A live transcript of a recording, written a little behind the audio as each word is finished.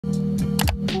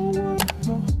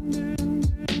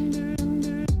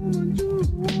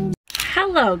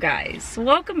Hello guys,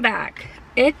 welcome back.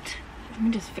 Let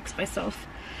me just fix myself.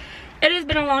 It has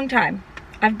been a long time.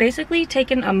 I've basically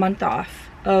taken a month off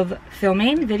of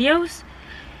filming videos.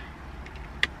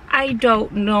 I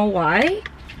don't know why.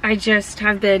 I just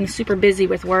have been super busy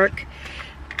with work,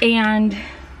 and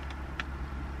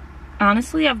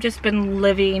honestly I've just been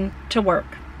living to work,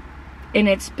 and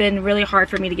it's been really hard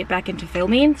for me to get back into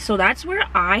filming, so that's where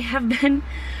I have been.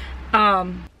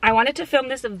 I wanted to film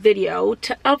this video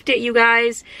to update you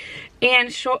guys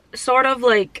and sort of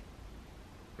like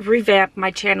revamp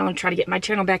my channel and try to get my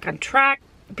channel back on track,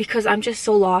 because I'm just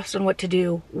so lost on what to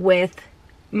do with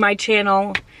my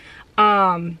channel.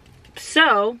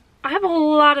 So I have a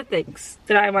lot of things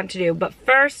that I want to do, but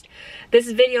first, this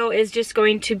video is just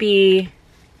going to be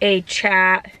a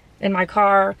chat in my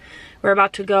car. We're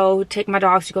about to go take my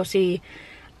dogs to go see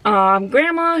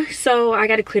grandma, so I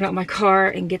gotta clean up my car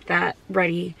and get that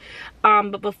ready.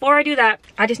 But before I do that,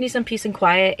 I just need some peace and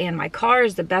quiet, and my car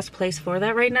is the best place for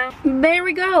that right now. There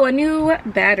we go, a new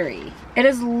battery. It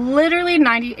is literally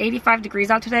 85 degrees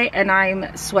out today and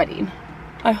I'm sweating.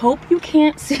 I hope you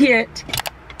can't see it.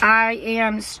 I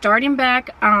am starting back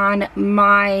on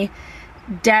my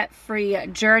debt-free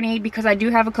journey because I do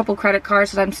have a couple credit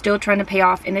cards that I'm still trying to pay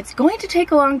off, and it's going to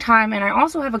take a long time. And I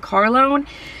also have a car loan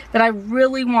that I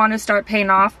really want to start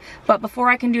paying off, but before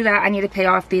I can do that I need to pay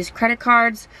off these credit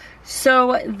cards.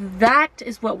 So that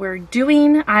is what we're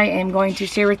doing. I am going to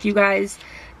share with you guys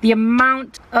the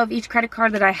amount of each credit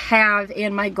card that I have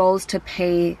and my goals to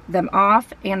pay them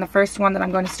off. And the first one that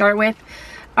I'm going to start with,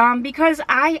 because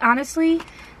I honestly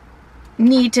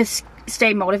need to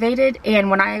stay motivated, and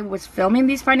when I was filming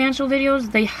these financial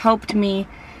videos, they helped me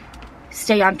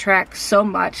stay on track so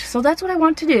much. So that's what I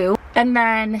want to do. And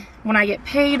then when I get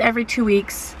paid every 2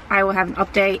 weeks, I will have an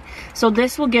update. So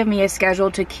this will give me a schedule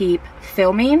to keep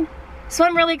filming. So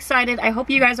I'm really excited. I hope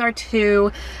you guys are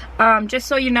too. Just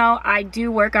so you know, I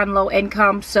do work on low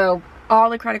income, so all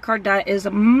the credit card debt is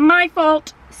my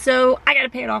fault. So I gotta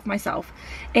pay it off myself,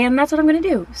 and that's what I'm gonna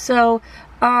do. So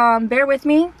bear with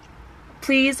me.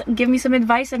 Please give me some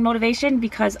advice and motivation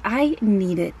because I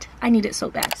need it. I need it so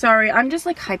bad. Sorry, I'm just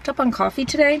like hyped up on coffee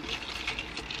today.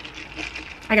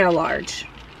 I got a large.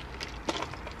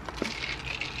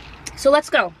 So let's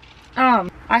go.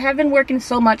 I have been working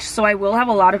so much, so I will have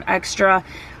a lot of extra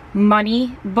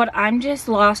money, but I'm just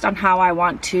lost on how I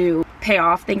want to pay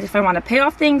off things. If I want to pay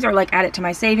off things or like add it to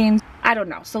my savings, I don't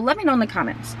know. So let me know in the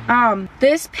comments.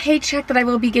 This paycheck that I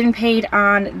will be getting paid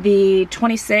on the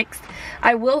 26th,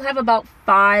 I will have about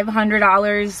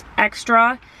 $500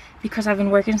 extra because I've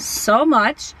been working so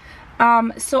much.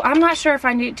 So I'm not sure if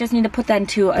I just need to put that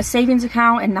into a savings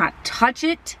account and not touch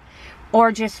it,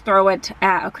 or just throw it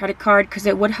at a credit card, because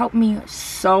it would help me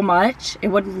so much. It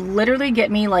would literally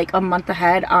get me like a month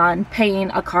ahead on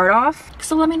paying a card off.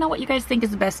 So let me know what you guys think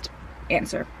is the best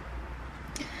answer.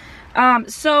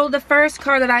 So the first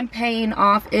card that I'm paying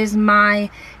off is my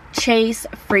Chase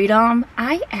Freedom.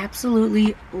 I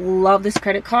absolutely love this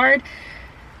credit card.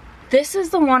 This is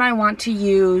the one I want to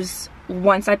use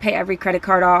once I pay every credit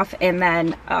card off, and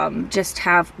then just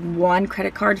have one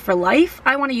credit card for life.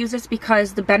 I want to use this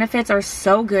because the benefits are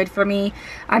so good for me.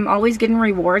 I'm always getting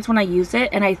rewards when I use it,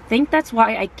 and I think that's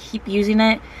why I keep using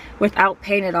it without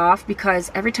paying it off, because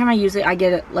every time I use it I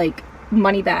get like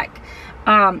money back.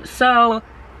 So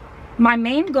my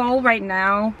main goal right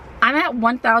now, I'm at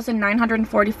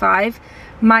 $1,945.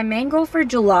 My main goal for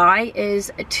July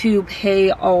is to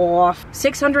pay off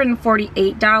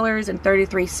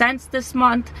 $648.33 this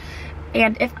month.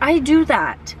 And if I do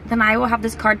that, then I will have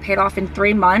this card paid off in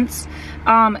 3 months.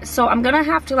 So I'm gonna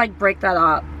have to like break that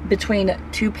up between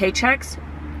 2 paychecks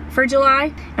for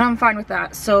July, and I'm fine with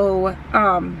that. So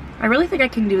I really think I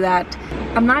can do that.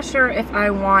 I'm not sure if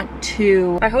I want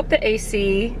to. I hope the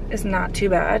AC is not too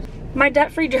bad. My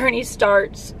debt-free journey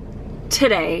starts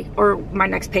today, or my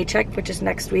next paycheck, which is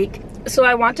next week. So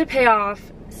I want to pay off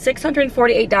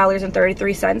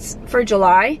 $648.33 for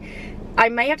July. I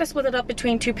may have to split it up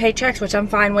between 2 paychecks, which I'm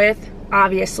fine with,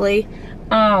 obviously.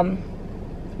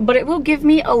 But it will give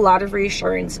me a lot of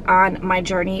reassurance on my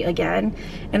journey again,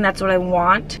 and that's what I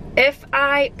want. If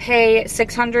I pay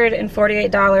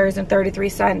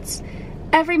 $648.33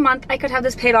 every month, I could have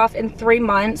this paid off in 3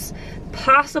 months,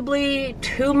 possibly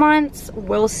 2 months,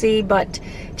 we'll see. But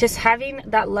just having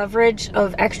that leverage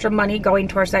of extra money going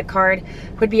towards that card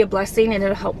would be a blessing, and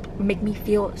it'll help make me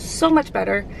feel so much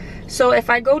better. So if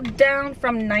I go down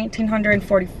from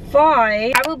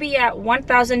 $1,945, I will be at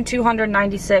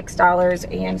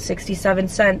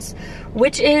 $1,296.67,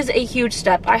 which is a huge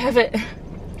step. I haven't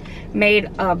made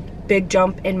a big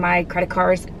jump in my credit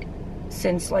cards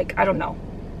since, like, I don't know,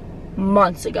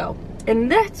 months ago.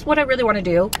 and that's what I really want to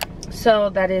do. So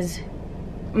that is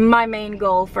my main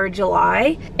goal for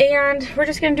July, and we're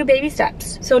just gonna do baby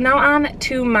steps. So now on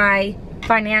to my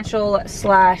financial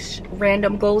 /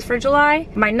 random goals for July.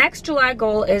 My next July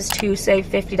goal is to save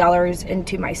 $50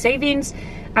 into my savings.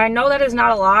 I know that is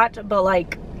not a lot, but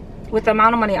like with the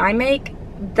amount of money I make,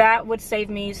 that would save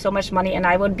me so much money, and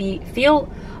I would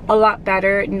feel a lot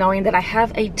better knowing that I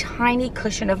have a tiny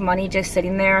cushion of money just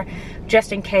sitting there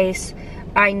just in case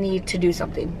I need to do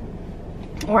something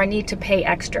or I need to pay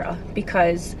extra,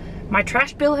 because my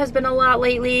trash bill has been a lot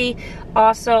lately.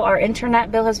 Also, our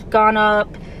internet bill has gone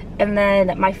up, and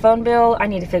then my phone bill, I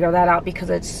need to figure that out because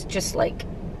it's just like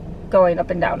going up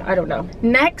and down. I don't know.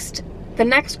 The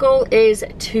next goal is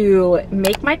to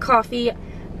make my coffee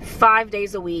 5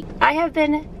 days a week. I have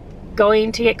been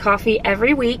going to get coffee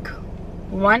every week,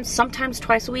 once, sometimes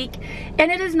twice a week,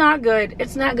 and it is not good.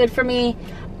 It's not good for me.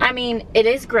 I mean, it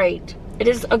is great. It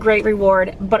is a great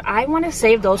reward, but I want to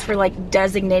save those for like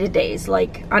designated days,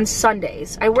 like on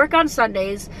Sundays. I work on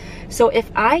Sundays, so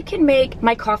if I can make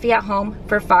my coffee at home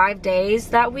for 5 days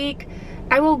that week,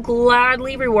 I will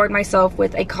gladly reward myself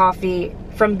with a coffee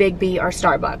from Big B or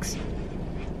Starbucks.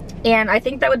 And I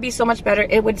think that would be so much better.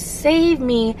 It would save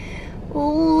me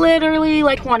literally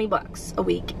like 20 bucks a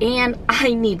week, and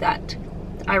I need that.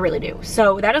 I really do.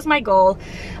 So that is my goal.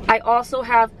 I also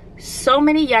have so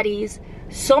many Yetis,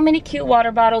 so many cute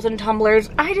water bottles and tumblers.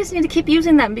 I just need to keep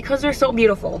using them because they're so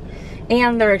beautiful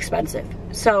and they're expensive.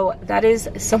 So that is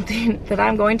something that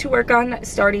I'm going to work on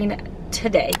starting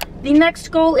today. The next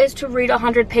goal is to read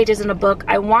 100 pages in a book.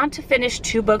 I want to finish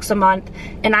 2 books a month,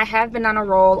 and I have been on a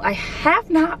roll. I have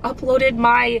not uploaded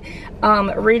my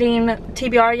reading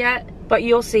TBR yet, but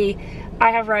you'll see.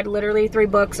 I have read literally 3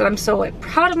 books, and I'm so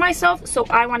proud of myself, so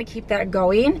I want to keep that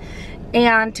going.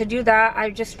 And to do that, I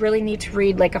just really need to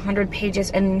read like 100 pages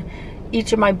in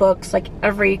each of my books like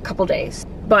every couple days.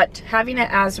 But having it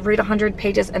as read 100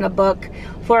 pages in a book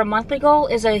for a monthly goal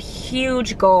is a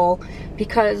huge goal,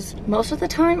 because most of the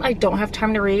time I don't have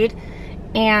time to read,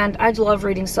 and I love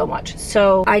reading so much.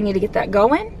 So I need to get that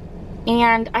going,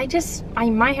 and I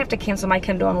might have to cancel my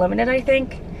Kindle Unlimited, I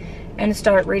think, and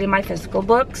start reading my physical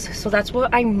books. So that's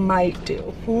what I might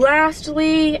do.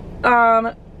 Lastly,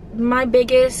 my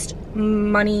biggest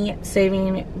money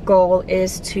saving goal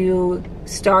is to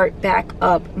start back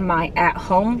up my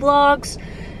at-home vlogs.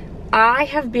 I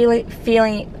have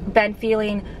been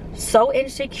feeling so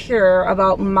insecure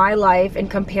about my life and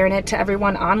comparing it to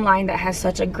everyone online that has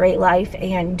such a great life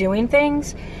and doing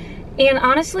things. And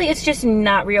honestly, it's just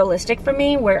not realistic for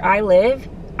me where I live.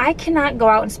 I cannot go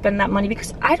out and spend that money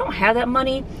because I don't have that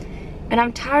money, and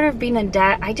I'm tired of being in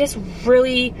debt. I just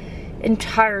really am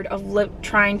tired of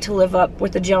trying to live up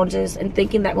with the Joneses and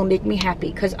thinking that will make me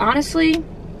happy, because honestly,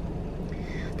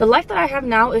 the life that I have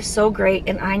now is so great,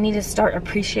 and I need to start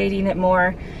appreciating it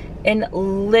more and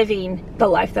living the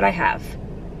life that I have.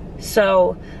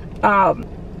 So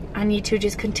I need to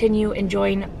just continue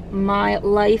enjoying my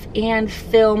life and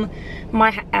film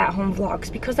my at-home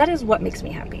vlogs, because that is what makes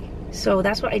me happy. So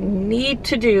that's what I need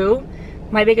to do.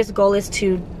 My biggest goal is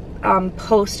to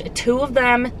post 2 of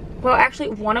them, well actually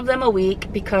 1 of them a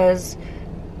week, because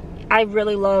I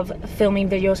really love filming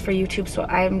videos for YouTube. So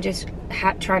I'm just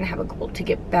trying to have a goal to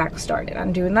get back started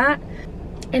on doing that.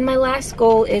 And my last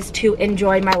goal is to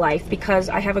enjoy my life, because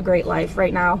I have a great life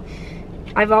right now.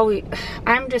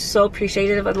 I'm just so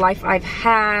appreciative of the life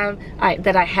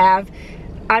that I have.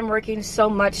 I'm working so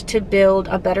much to build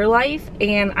a better life,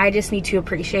 and I just need to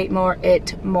appreciate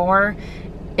it more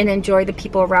and enjoy the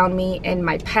people around me and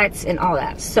my pets and all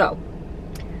that. So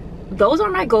those are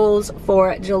my goals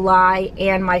for July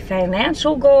and my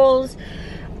financial goals.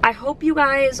 I hope you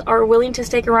guys are willing to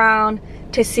stick around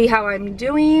to see how I'm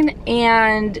doing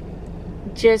and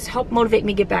just help motivate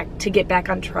me to get back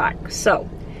on track. So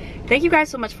thank you guys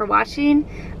so much for watching.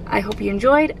 I hope you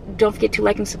enjoyed. Don't forget to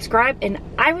like and subscribe, and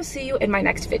I will see you in my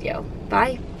next video.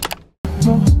 Bye.